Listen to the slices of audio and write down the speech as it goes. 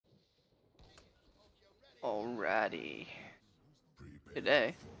Alrighty.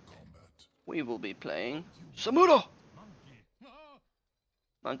 Today, we will be playing Samuro!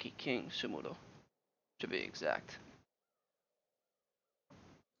 Monkey King Samuro, to be exact.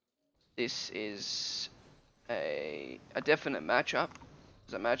 This is a definite matchup.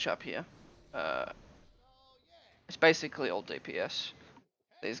 There's a matchup here. It's basically all DPS.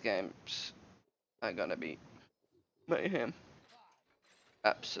 These games are gonna be mayhem.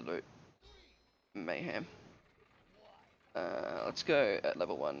 Absolute mayhem. Let's go at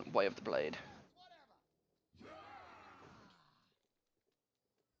level 1, Way of the Blade.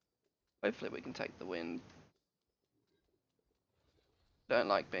 Hopefully we can take the win. Don't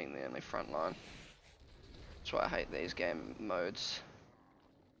like being the only front line. That's why I hate these game modes.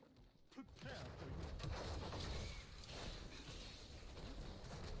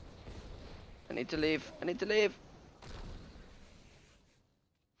 I need to leave. I need to leave.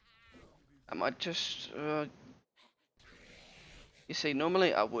 I might just... You see,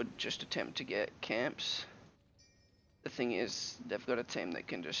 normally I would just attempt to get camps. The thing is, they've got a team that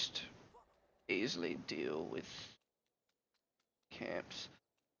can just easily deal with camps.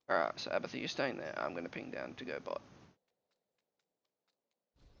 Alright, so Abatha, you're staying there. I'm going to ping down to go bot.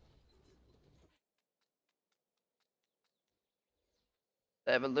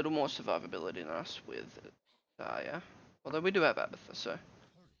 They have a little more survivability than us with Daya. Although we do have Abatha, so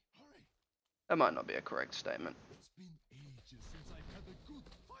that might not be a correct statement.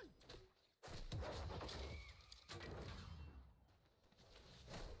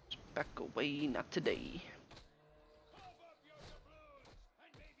 Back away, not today.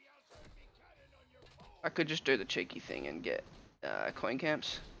 I could just do the cheeky thing and get coin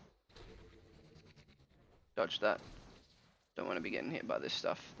camps. Dodge that. Don't want to be getting hit by this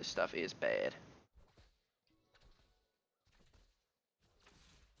stuff. This stuff is bad.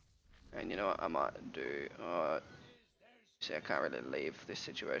 And you know what I might do? See, I can't really leave this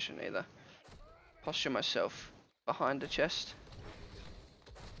situation either. Posture myself behind the chest.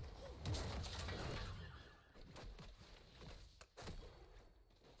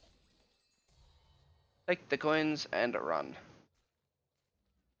 Take the coins and run.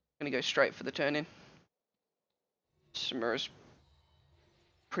 Gonna go straight for the turn in. Samuro's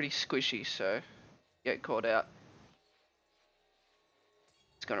pretty squishy, so get caught out.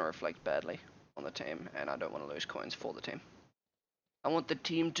 It's gonna reflect badly on the team, and I don't want to lose coins for the team. I want the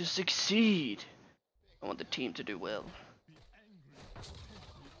team to succeed. I want the team to do well.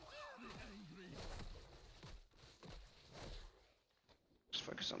 Just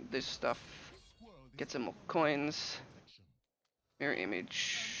focus on this stuff. Get some more coins. Mirror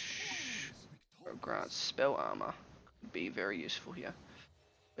image. Or grant spell armor. Could be very useful here.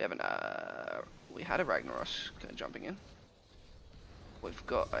 We haven't we had a Ragnaros jumping in. We've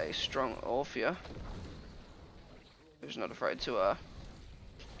got a strong Orphea who's not afraid to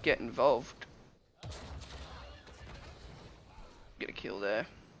get involved. Get a kill there.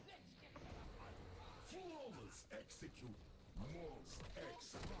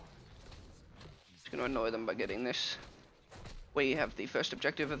 Just gonna annoy them by getting this. We have the first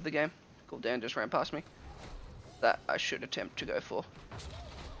objective of the game. Cooldown just ran past me. That I should attempt to go for.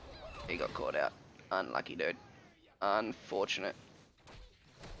 He got caught out. Unlucky dude. Unfortunate.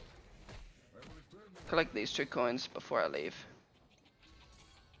 Collect these 2 coins before I leave.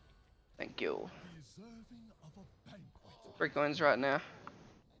 Thank you. 3 coins right now.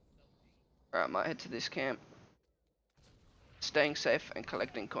 Alright, I might head to this camp. Staying safe and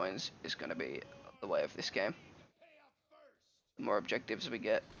collecting coins is going to be the way of this game. The more objectives we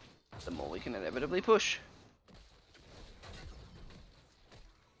get, the more we can inevitably push.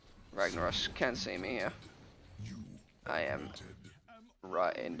 Ragnaros can't see me here. I am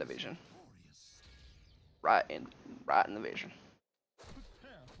right in the vision. Right in the vision.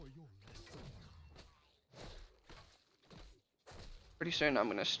 Pretty soon I'm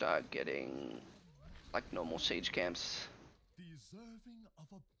gonna start getting like normal siege camps.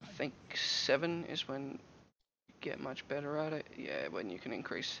 I think 7 is when you get much better at it. Yeah, when you can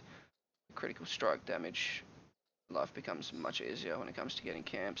increase critical strike damage, life becomes much easier when it comes to getting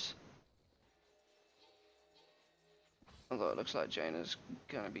camps. Although it looks like Jaina's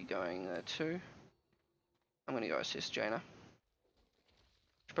gonna be going there too. I'm gonna go assist Jaina.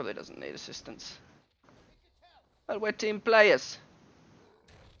 She probably doesn't need assistance. But we're team players.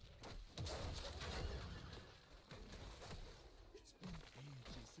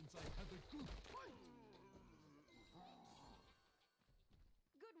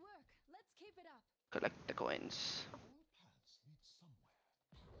 Good work. Let's keep it up. Collect the coins.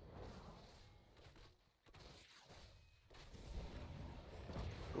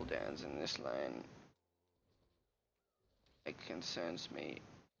 Cooldowns in this lane. It concerns me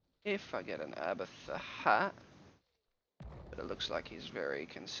if I get an Abatha hat, but it looks like he's very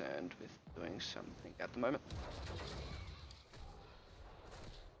concerned with doing something at the moment.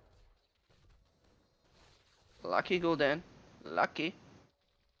 Lucky Gul'dan, lucky.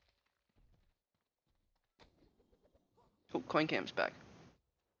 Oh, coin cam's back.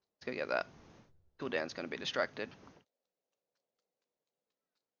 Let's go get that. Gul'dan's gonna be distracted.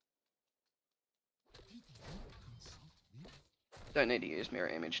 Don't need to use mirror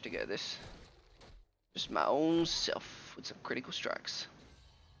image to get this. Just my own self with some critical strikes.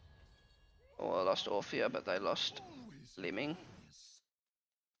 Oh, I lost Orphea, but they lost Lemming.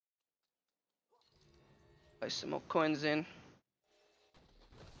 Place some more coins in.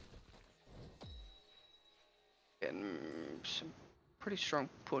 Getting some pretty strong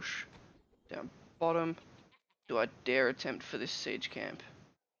push down bottom. Do I dare attempt for this siege camp?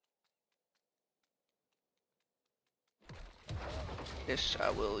 Yes, I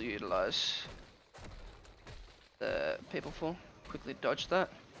will utilize the people for. Quickly dodge that.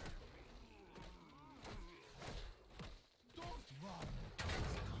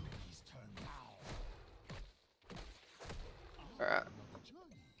 Alright.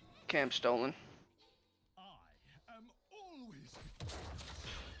 Camp stolen.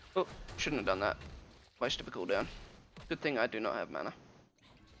 Oh, shouldn't have done that. Waste of a cooldown. Good thing I do not have mana.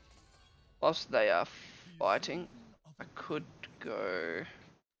 Whilst they are fighting, I could go...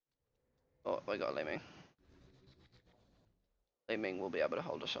 Oh, we got Lemming. Lemming will be able to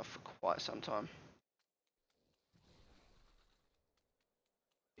hold us off for quite some time.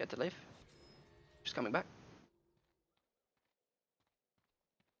 You had to leave? Just coming back.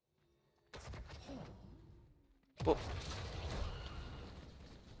 Oh.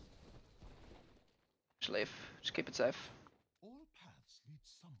 Just leave. Just keep it safe.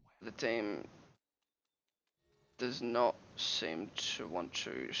 The team does not seem to want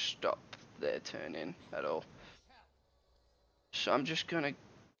to stop their turn in at all. So I'm just gonna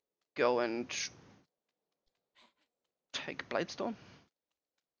go and take Bladestorm.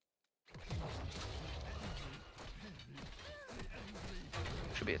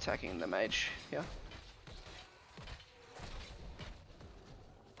 Should be attacking the mage here.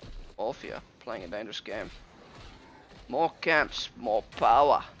 Orphea playing a dangerous game. More camps, more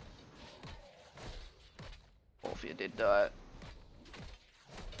power. Orphea did die.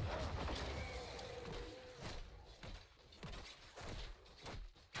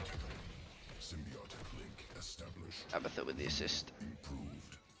 Symbiotic link established. Abatha with the assist.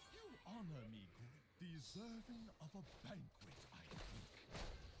 Improved. You honor me, deserving of a banquet, I think.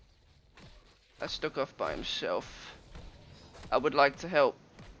 That stuck off by himself. I would like to help,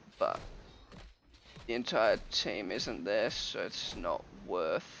 but the entire team isn't there, so it's not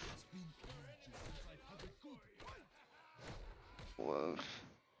worth. Well,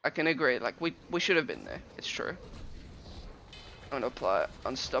 I can agree, like we should have been there, it's true. I'm gonna apply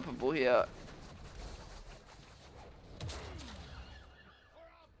Unstoppable here.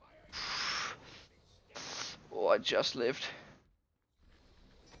 Oh, I just lived.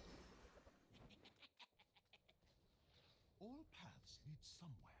 All paths lead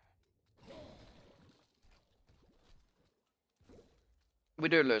somewhere. We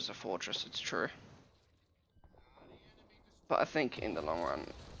do lose a fortress, it's true. But I think in the long run,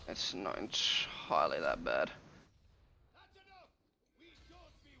 it's not entirely that bad.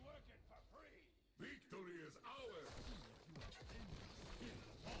 Victory is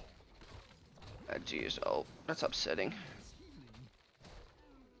ours. Geez, oh, that's upsetting.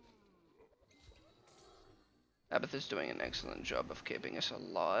 Abatha's doing an excellent job of keeping us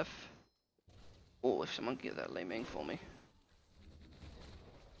alive. Oh, if someone could get that Lemming for me.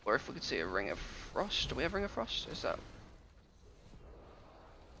 Or if we could see a Ring of Frost. Do we have Ring of Frost? Is that...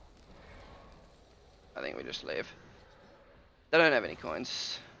 I think we just leave. They don't have any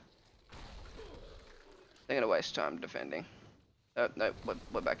coins. They're gonna waste time defending. Oh, no,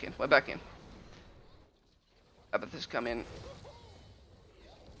 we're back in. We're back in. Abatha's come in.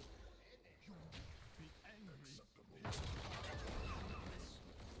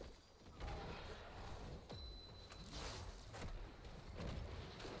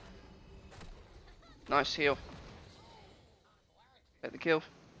 Nice heal. Get the kill.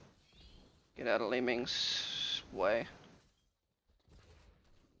 Get out of Lemming's way.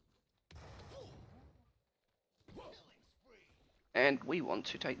 And we want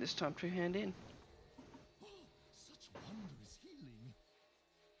to take this time to hand in. Such wondrous healing.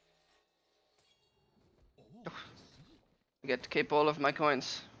 I get to keep all of my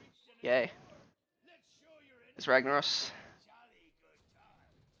coins. Yay. It's Ragnaros.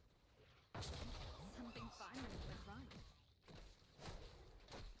 Something finally went right.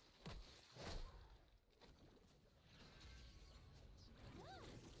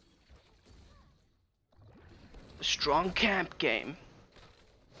 Strong camp game.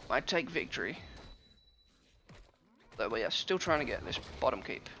 Might take victory. Though we are still trying to get this bottom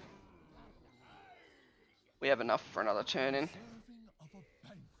keep. We have enough for another turn in. Serving of a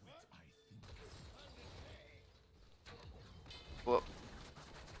banquet, I think. Whoop.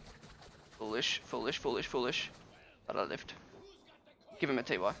 Foolish, foolish, foolish, foolish. But I lived. Give him a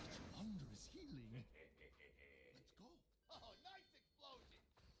TY. Wondrous healing.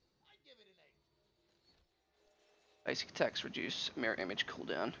 Basic attacks reduce mirror image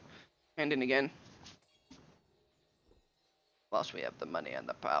cooldown. Hand in again. Whilst we have the money and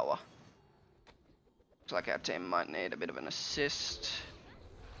the power. Looks like our team might need a bit of an assist.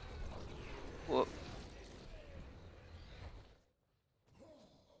 Whoop.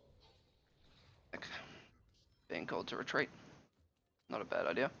 Being called to retreat. Not a bad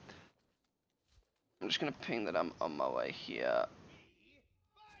idea. I'm just gonna ping that I'm on my way here.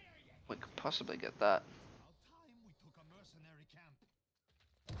 We could possibly get that. About time we took a mercenary camp.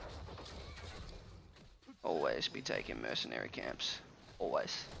 Always be taking mercenary camps.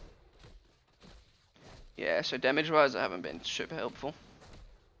 Always. Yeah, so damage wise I haven't been super helpful.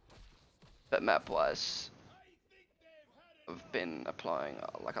 But map wise I've been applying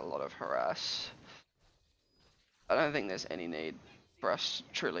like a lot of harass. I don't think there's any need for us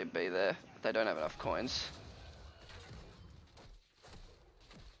to truly be there. They don't have enough coins.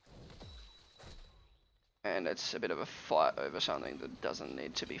 And it's a bit of a fight over something that doesn't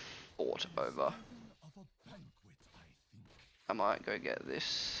need to be fought over. Of a banquet, I think. I might go get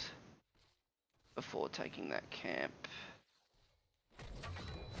this before taking that camp.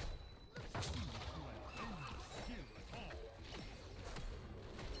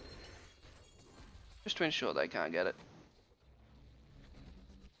 Just to ensure they can't get it.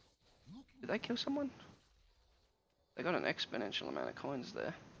 Did they kill someone? They got an exponential amount of coins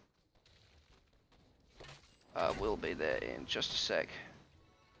there. We'll be there in just a sec.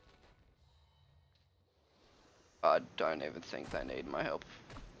 I don't even think they need my help.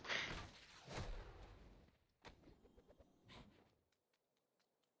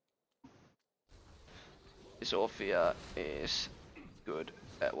 This Orphea is good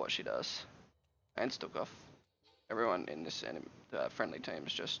at what she does. And Stukov. Everyone in this friendly team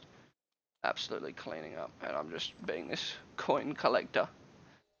is just absolutely cleaning up, and I'm just being this coin collector.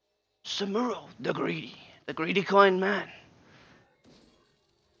 Samuro, the greedy coin man.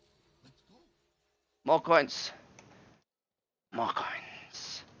 More coins. More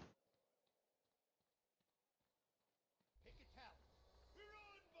coins.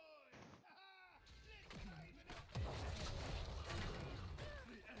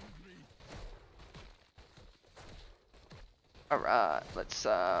 Alright, let's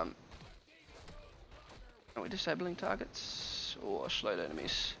are we disabling targets or slowed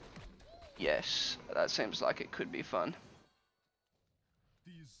enemies? Yes, that seems like it could be fun.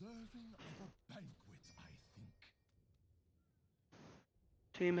 Deserving of a banquet, I think.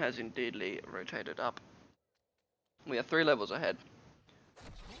 Team has indeedly rotated up. We are 3 levels ahead.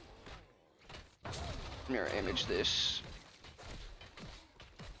 Mirror image this.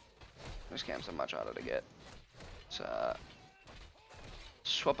 These camps are much harder to get. So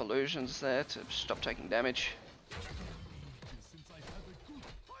swap illusions there to stop taking damage.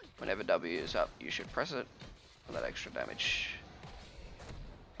 Whenever W is up, you should press it for that extra damage.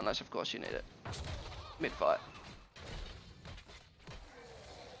 Unless, of course, you need it mid-fight.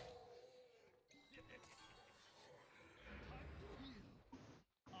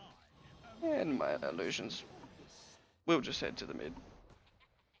 And my illusions. We'll just head to the mid.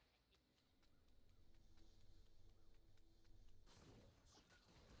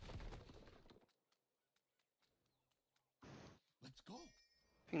 Let's go.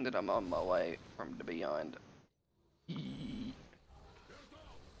 Think that I'm on my way from the behind.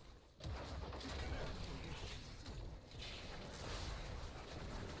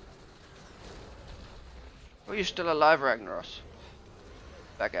 Are you still alive, Ragnaros?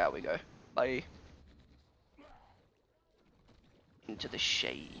 Back out we go. Bye. Into the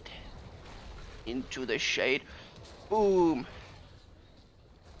shade. Into the shade. Boom.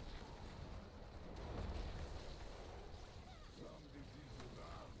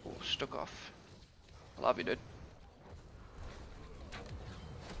 Oh, stuck off. I love you, dude.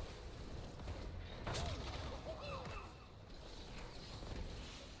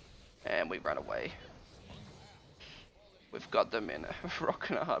 And we run away. We've got them in a rock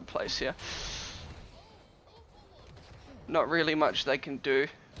and a hard place here. Not really much they can do.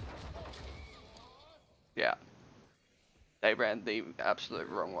 Yeah. They ran the absolute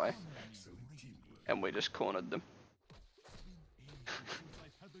wrong way. And we just cornered them.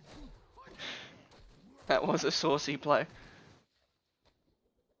 That was a saucy play.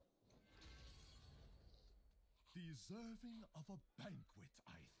 Deserving of a banquet,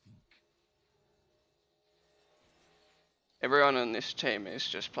 I think. Everyone on this team is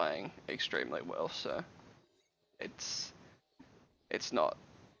just playing extremely well, so it's not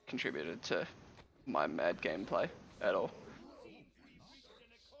contributed to my mad gameplay at all.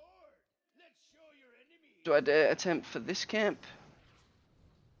 Do I dare attempt for this camp?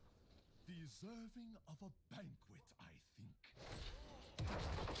 Deserving of a banquet, I think.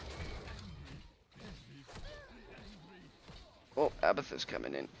 Oh, Abatha's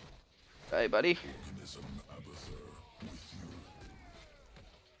coming in. Hey, buddy. Organism Abatha with you.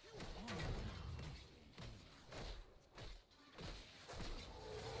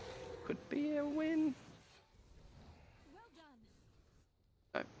 Could be a win. Well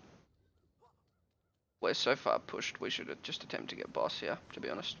done. No. We're so far pushed, we should just attempt to get boss here, to be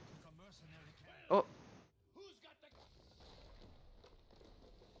honest. Oh.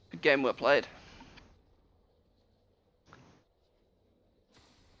 Good game well played.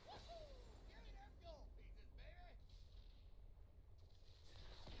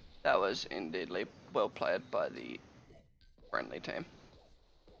 That was indeedly well played by the friendly team.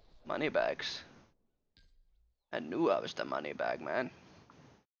 Money bags. I knew I was the money bag man.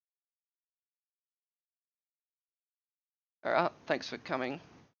 Alright, thanks for coming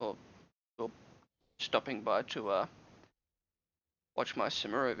or stopping by to watch my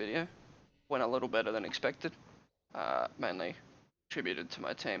Samuro video. Went a little better than expected. Mainly attributed to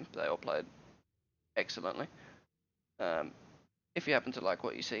my team. They all played excellently. If you happen to like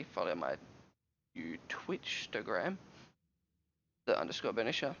what you see, follow my Twitchstagram,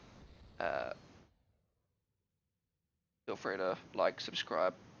 _Benisher. Feel free to like,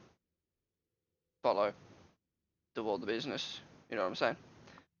 subscribe, follow, do all the business. You know what I'm saying?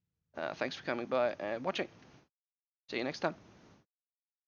 Thanks for coming by and watching. See you next time.